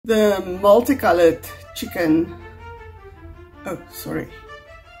The multicolored chicken, oh sorry,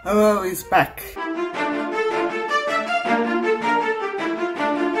 Ho-Ho is back.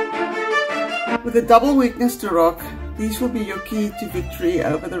 With a double weakness to rock, these will be your key to victory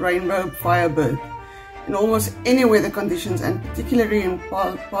over the rainbow firebird in almost any weather conditions, and particularly in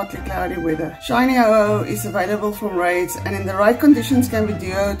partly cloudy weather. Shiny Ho-Ho is available from raids and in the right conditions can be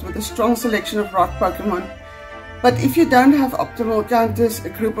duoed with a strong selection of rock Pokemon. But if you don't have optimal counters, a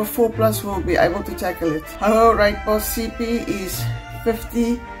group of 4+ will be able to tackle it. Ho-Ho Raid Boss CP is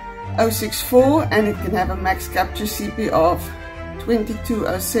 50064 and it can have a max capture CP of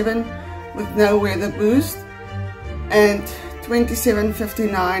 2207 with no weather boost and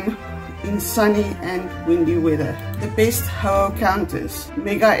 2759 in sunny and windy weather. The best Ho-Ho counters: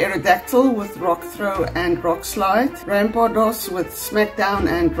 Mega Aerodactyl with Rock Throw and Rock Slide, Rampardos with Smackdown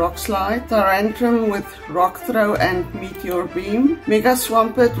and Rock Slide, Tyrantrum with Rock Throw and Meteor Beam, Mega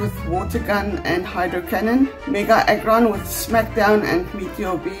Swampert with Water Gun and Hydro Cannon, Mega Aggron with Smackdown and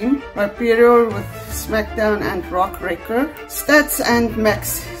Meteor Beam, Rhyperior with Smackdown and Rock Wrecker. Stats and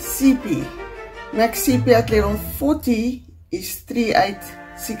Max CP. Max CP at level 40 is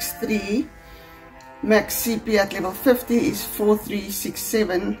 3863. Max CP at level 50 is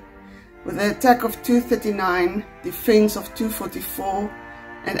 4367 with an attack of 239, defense of 244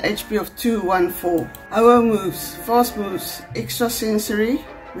 and HP of 214. Ho-Ho moves: fast moves, extrasensory,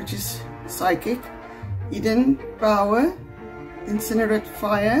 which is psychic, hidden power, incinerate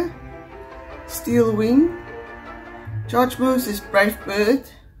fire, steel wing. Charge moves is brave bird,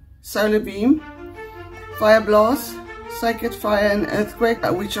 solar beam, fire blast, Psychic Fire and Earthquake,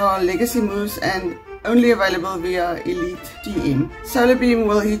 which are legacy moves and only available via Elite TM. Solar Beam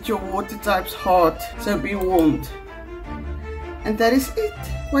will hit your water types hard, so be warned. And that is it.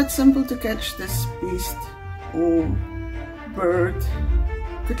 Quite simple to catch this beast or bird.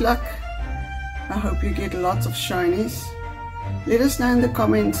 Good luck. I hope you get lots of shinies. Let us know in the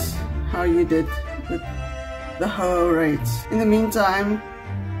comments how you did with the Ho-Ho raids. In the meantime,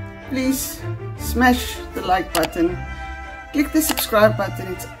 please smash the like button. Click the subscribe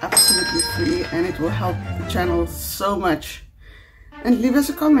button, it's absolutely free and it will help the channel so much. And leave us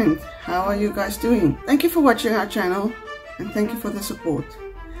a comment, how are you guys doing? Thank you for watching our channel and thank you for the support.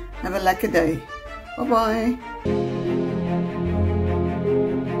 Have a lucky day. Bye bye.